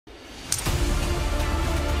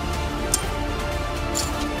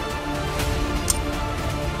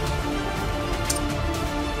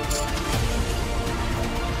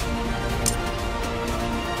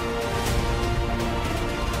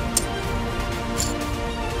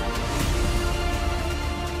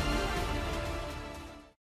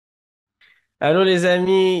Allô les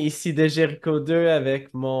amis, ici de Jericho 2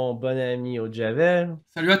 avec mon bon ami au Javel.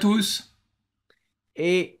 Salut à tous!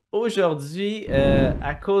 Et aujourd'hui,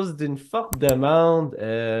 à cause d'une forte demande,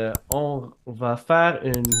 on va faire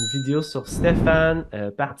une vidéo sur Stéphane,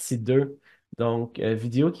 partie 2. Donc,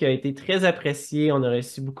 vidéo qui a été très appréciée. On a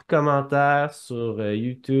reçu beaucoup de commentaires sur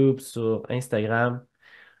YouTube, sur Instagram,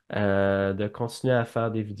 de continuer à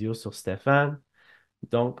faire des vidéos sur Stéphane.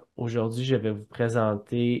 Donc, aujourd'hui, je vais vous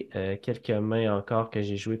présenter quelques mains encore que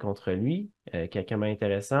j'ai jouées contre lui, quelques mains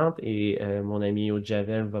intéressantes, et mon ami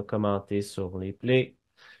Javel va commenter sur les plays,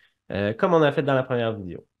 comme on a fait dans la première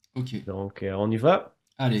vidéo. Ok, Donc, on y va.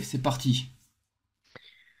 allez, c'est parti.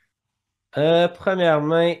 Première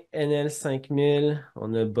main, NL5000,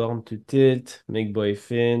 on a Born to Tilt, Make Boy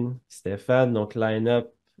Finn, Stefan, donc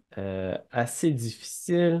line-up assez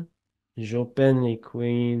difficile. J'open les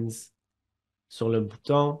queens sur le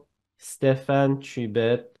bouton. Stefan,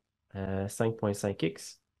 3bet,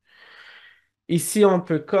 5.5x. Ici, on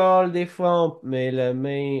peut call des fois, mais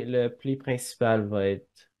le pli principal va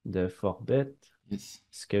être de 4bet. Yes.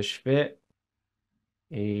 Ce que je fais,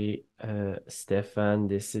 et Stefan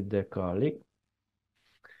décide de caller.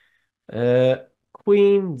 Euh,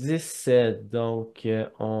 Queen 17, donc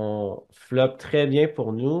on flop très bien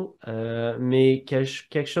pour nous, mais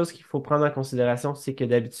quelque chose qu'il faut prendre en considération, c'est que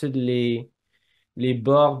d'habitude, les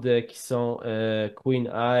boards qui sont Queen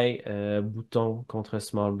Eye, bouton contre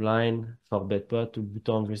Small Blind, for bet pot, ou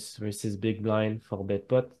bouton versus Big Blind, for bet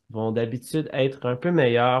pot, vont d'habitude être un peu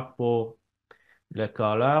meilleurs pour le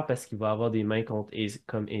caller parce qu'il va avoir des mains comme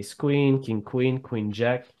Ace Queen, King Queen, Queen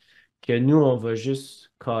Jack, que nous, on va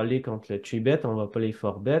juste caller contre le 3-bet, on va pas les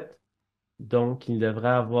 4-bet. Donc, il devrait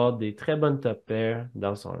avoir des très bonnes top pairs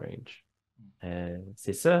dans son range.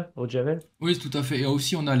 C'est ça, au Javel? Oui, tout à fait. Et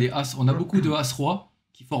aussi, on a les As, on a beaucoup de As-Roi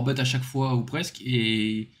qui forbet à chaque fois ou presque.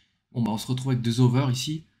 Et bon, bah, on se retrouve avec deux overs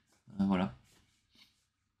ici. Voilà.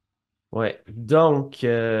 Ouais. Donc,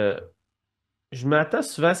 je m'attends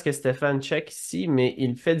souvent à ce que Stéphane check ici, mais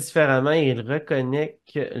il fait différemment. Il reconnaît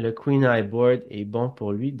que le Queen High Board est bon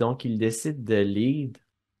pour lui, donc il décide de lead.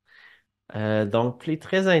 Donc, play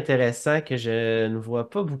très intéressant que je ne vois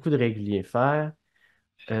pas beaucoup de réguliers faire.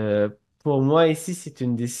 Euh, pour moi, ici, c'est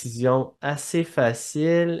une décision assez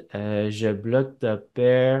facile. Je bloque top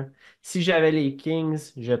pair. Si j'avais les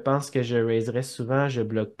Kings, je pense que je raiserais souvent. Je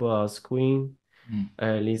bloque pas As Queen. Hmm.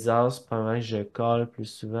 Les As, probablement, je call plus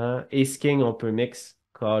souvent. Ace King, on peut mix,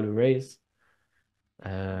 call ou raise.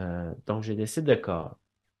 Donc, je décide de call.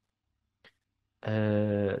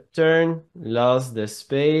 Turn, l'As de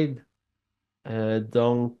spade.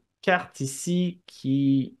 Donc, carte ici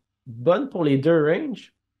qui bonne pour les deux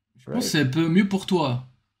ranges, Je pense que right? c'est un peu mieux pour toi.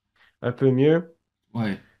 Un peu mieux.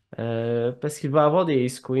 Ouais. Parce qu'il va avoir des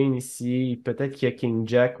Ace Queen ici. Peut-être qu'il y a King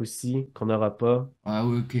Jack aussi, qu'on n'aura pas. Ah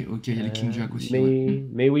ouais, ok, ok, il y a les King Jack aussi, ouais.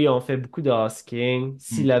 Mais oui, on fait beaucoup de As King. Hmm.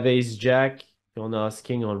 S'il avait Ace Jack, puis on a As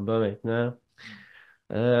King, on le bat maintenant.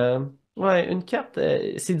 Euh, ouais, une carte,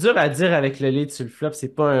 c'est dur à dire avec le lead sur le flop.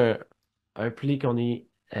 C'est pas un pli qu'on est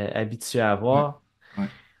habitué à Ouais, avoir. ouais.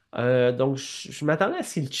 Donc, je m'attendais à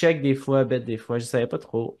ce qu'il check des fois, bet des fois, je savais pas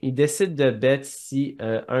trop. Il décide de bet ici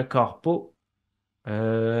un corpo.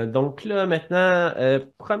 Donc là, maintenant,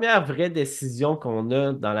 première vraie décision qu'on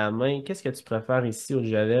a dans la main. Qu'est-ce que tu préfères ici au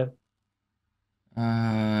Javel?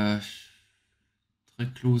 Euh,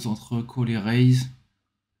 Très close entre call et raise.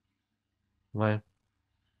 Ouais.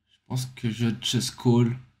 Je pense que je just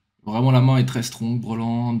call. Vraiment, la main est très strong.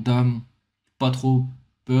 Brelan, dame. Pas trop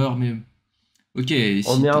peur, mais ok,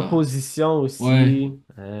 On si est en t'as. position Ouais, aussi.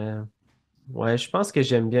 Ouais, je pense que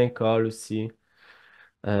j'aime bien call aussi.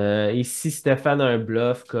 Ici, Stéphane a un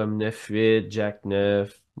bluff comme 9-8, Jack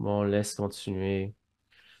 9. Bon, on laisse continuer.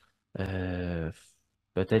 Euh,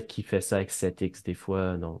 Peut-être qu'il fait ça avec 7x des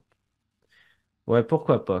fois, donc. Ouais,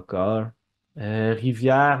 pourquoi pas, call.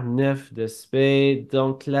 Rivière, 9 de spade.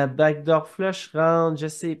 Donc, la backdoor flush rentre, je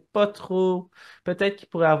sais pas trop. Peut-être qu'il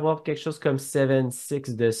pourrait avoir quelque chose comme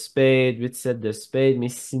 7-6 de spade, 8-7 de spade, mais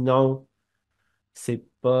sinon, c'est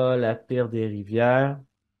pas la pire des rivières.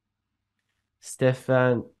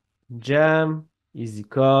 Stéphane, jam, easy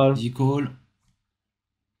call. easy call.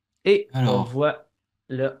 Et on Alors, voit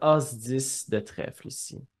le As-10 de trèfle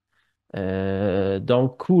ici.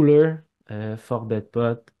 Donc, cooler, fort bet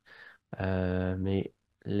pot. Mais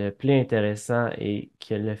le plus intéressant est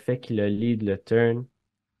que le fait qu'il a lead le turn,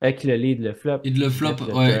 qu'il a lead le flop, lead le flop, bet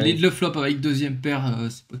le ouais, lead turn. le flop avec deuxième paire,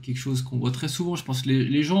 c'est pas quelque chose qu'on voit très souvent. Je pense que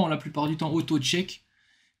les gens, la plupart du temps, auto-check.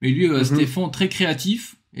 Mais lui, Mhm. Stefan, très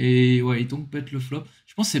créatif. Et ouais, il donc pète le flop.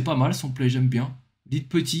 Je pense que c'est pas mal son play, j'aime bien. Lead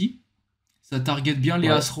petit, ça target bien les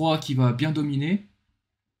Ouais. As-Roi qui va bien dominer.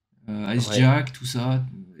 Ice Ouais. Jack, tout ça,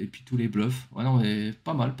 et puis tous les bluffs. Ouais, non, mais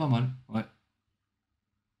pas mal, pas mal. Ouais,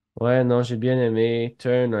 Ouais, non, j'ai bien aimé.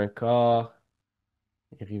 Turn, un quart,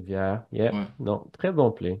 et rivière. Yeah. ouais. Non, très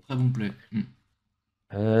bon play. Très bon play. Hmm.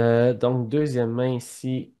 Donc, deuxième main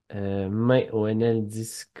ici, main au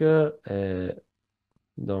NL10K.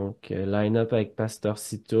 Donc, line-up avec Pastor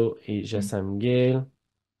Cito et Hmm. Jassam Gale.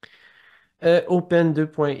 Open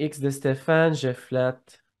 2.x de Stéphane. Je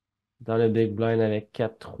flatte dans le big blind avec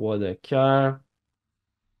 4-3 de cœur.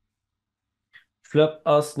 Flop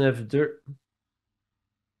As 9-2.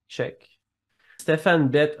 Check. Stéphane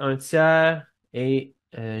bet un tiers et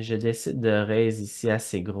je décide de raise ici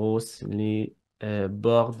assez grosse. Les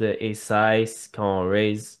boards Ace-Ice, quand on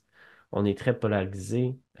raise, on est très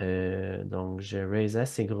polarisé. Donc, je raise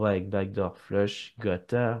assez gros avec backdoor flush,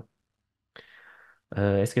 gutter.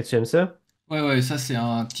 Est-ce que tu aimes ça? Ouais, ouais, ça c'est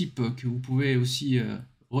un type que vous pouvez aussi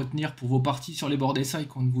retenir pour vos parties sur les bords des sides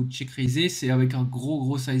quand vous check raisez. C'est avec un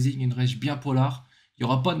gros sizing, une range bien polar. Il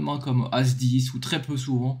n'y aura pas de main comme As-10 ou très peu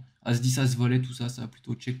souvent. As-10, As-volet, tout ça, ça va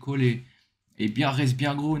plutôt check call et bien reste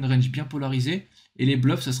bien gros, une range bien polarisée. Et les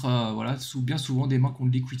bluffs, ça sera voilà, bien souvent des mains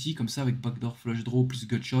contre l'equity, comme ça avec backdoor flush draw plus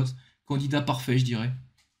gut shot. Candidat parfait, je dirais.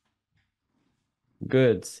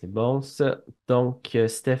 Good, c'est bon ça. Donc,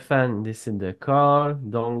 Stéphane décide de call.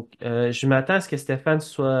 Donc, je m'attends à ce que Stéphane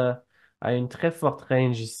soit à une très forte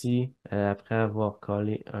range ici, après avoir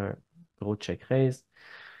callé un gros check raise.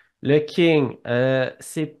 Le King,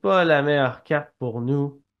 c'est pas la meilleure carte pour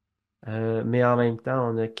nous, mais en même temps,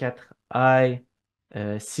 on a 4 high.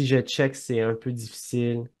 Si je check, c'est un peu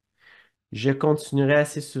difficile. Je continuerai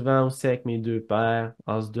assez souvent aussi avec mes deux paires,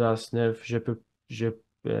 As-2, As-9.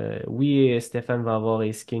 Oui, Stéphane va avoir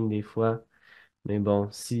Ace-King des fois, mais bon,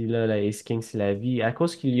 si là, la Ace-King, c'est la vie. À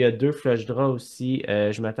cause qu'il y a deux flush draws aussi,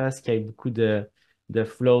 je m'attends à ce qu'il y ait beaucoup de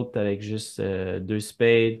float avec juste deux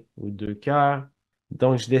spades ou deux cœurs.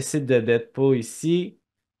 Donc, je décide de bet pot ici.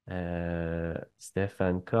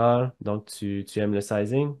 Stéphane call. Donc, tu aimes le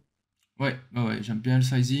sizing? Ouais, ouais, ouais, j'aime bien le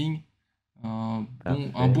sizing. Un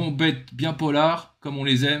Parfait. bon bet bien polar, comme on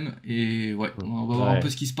les aime. Et ouais, on va voir un peu Ouais.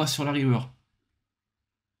 ce qui se passe sur la river.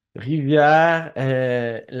 Rivière,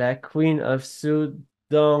 la Queen of Suit.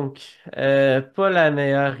 Donc, pas la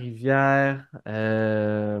meilleure rivière,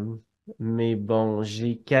 mais bon,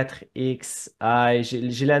 j'ai 4x.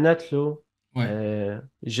 J'ai la note low. Ouais,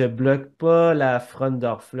 Je bloque pas la front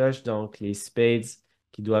door flush, donc les spades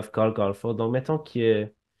qui doivent call fold. Donc, mettons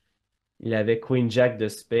qu'il il avait Queen Jack de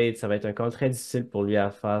spades, ça va être un call très difficile pour lui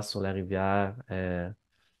à faire sur la rivière.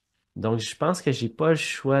 Donc, je pense que j'ai pas le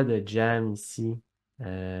choix de jam ici.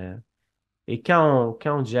 Euh, et quand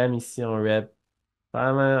on jam ici en rep,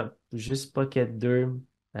 vraiment juste pocket 2.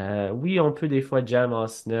 Oui, on peut des fois jam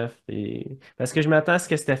As 9. Parce que je m'attends à ce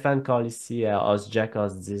que Stéphane call ici à As Jack,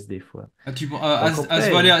 As 10 des fois. ah, Donc on As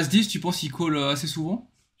valet, pourrait. As 10, tu penses qu'il call assez souvent?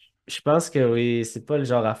 Je pense que oui, c'est pas le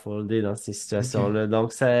genre à folder dans ces Ok, situations-là.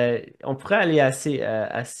 Donc ça, on pourrait aller assez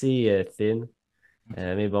thin. ok,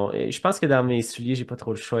 Mais bon, et je pense que dans mes souliers, j'ai pas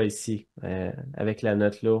trop le choix ici, avec la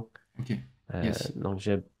note low. ok, yes, Donc,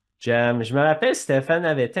 je jam. Je me rappelle, Stéphane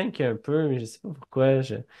avait tank un peu, mais je sais pas pourquoi.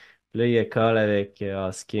 Là, il y a call avec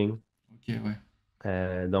King. ok, ouais,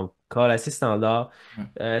 Donc, call assez standard. ouais,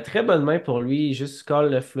 Très bonne main pour lui. Juste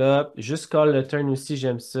call le flop. Juste call le turn aussi,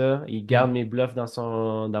 j'aime ça. Il hmm, garde mes bluffs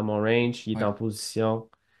dans mon range. Il est ouais, en position.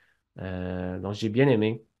 Donc, j'ai bien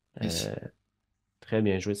aimé. yes. Euh, Très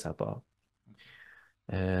bien joué de sa part.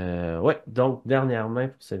 Ouais, donc, dernière main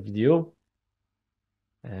pour cette vidéo.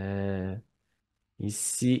 Euh,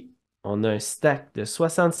 Ici, on a un stack de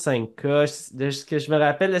 65K. De ce que je me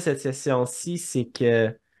rappelle de cette session-ci, c'est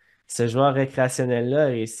que ce joueur récréationnel-là a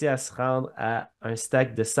réussi à se rendre à un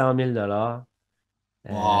stack de 100 000 dollars.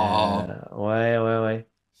 Waouh, Ouais, ouais, ouais.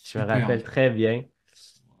 Je me super. rappelle très bien.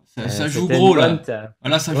 Ça joue C'était une gros bonne là. table. Ah,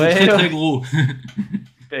 là, ça joue Ouais, très ouais, gros.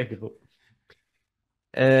 très gros.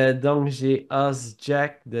 Donc, j'ai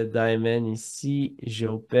As-Jack de Diamond ici.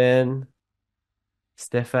 J'open.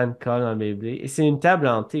 Stéphane colle en bébé. Et c'est une table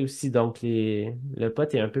hantée aussi, donc le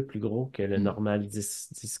pot est un peu plus gros que le Hmm, normal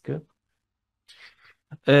 10K.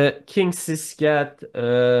 King 6-4,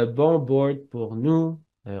 bon board pour nous.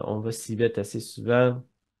 On va s'y bet assez souvent.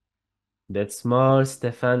 Bet small,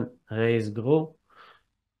 Stéphane raise gros.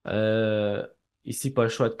 Euh, Ici, pas le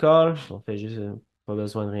choix de call. On fait juste pas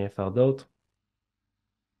besoin de rien faire d'autre.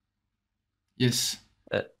 yes.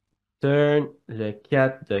 Euh, Turn, le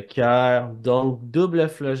 4 de cœur. Donc, double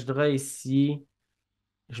flush draw ici.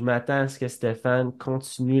 Je m'attends à ce que Stéphane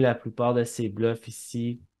continue la plupart de ses bluffs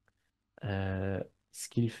ici. Euh, Ce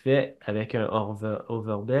qu'il fait avec un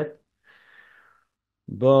overbet.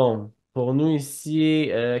 Bon. Pour nous ici,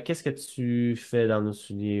 qu'est-ce que tu fais dans nos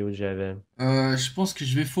souliers où j'avais? Je pense que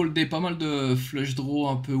je vais folder pas mal de flush draw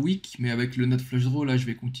un peu weak, mais avec le net flush draw, là, je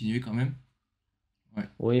vais continuer quand même. Ouais,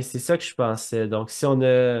 Oui, c'est ça que je pensais. Donc, si on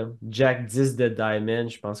a Jack 10 de Diamond,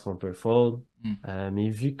 je pense qu'on peut fold. hmm, Mais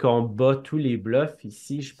vu qu'on bat tous les bluffs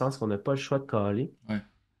ici, je pense qu'on n'a pas le choix de caller ouais,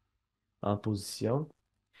 en position.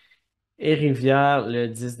 Et Rivière, le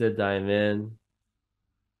 10 de Diamond,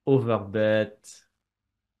 overbet,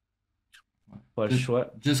 ouais. pas le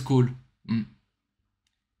choix. Just call. Hmm,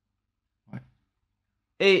 ouais.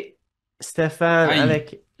 Et Stéphane, Aïe!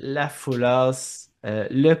 avec la full house,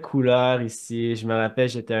 le couleur ici, je me rappelle,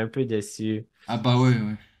 j'étais un peu déçu. Ah bah ouais,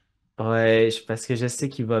 ouais. Ouais, parce que je sais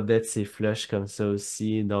qu'il va bet ses flushs comme ça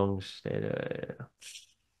aussi, donc j'étais là.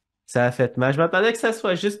 Ça a fait mal. Je m'attendais que ça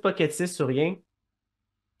soit juste pocket 6 ou rien.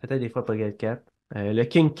 Peut-être des fois pocket 4. Le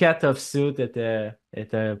King 4 offsuit était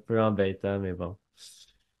un peu embêtant, mais bon.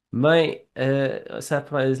 Mais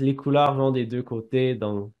les couleurs vont des deux côtés,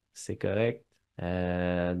 donc c'est correct.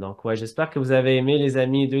 Donc ouais, j'espère que vous avez aimé, les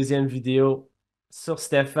amis. Deuxième vidéo sur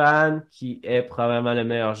Stéphane, qui est probablement le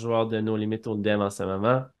meilleur joueur de nos limites au dem en ce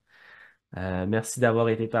moment. Merci d'avoir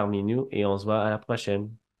été parmi nous et on se voit à la prochaine.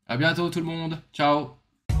 À bientôt tout le monde. Ciao!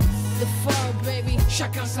 The fall, baby.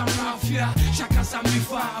 Chacun sa mafia, chacun sa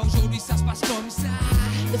mufa. Aujourd'hui ça se passe comme ça.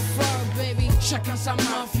 The fall, baby. Chacun sa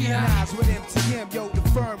mafia. Eyes with MTM, yo, the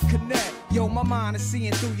firm connect. Yo, my mind is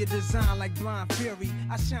seeing through your design like blind fury.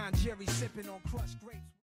 I shine Jerry sipping on crushed grapes.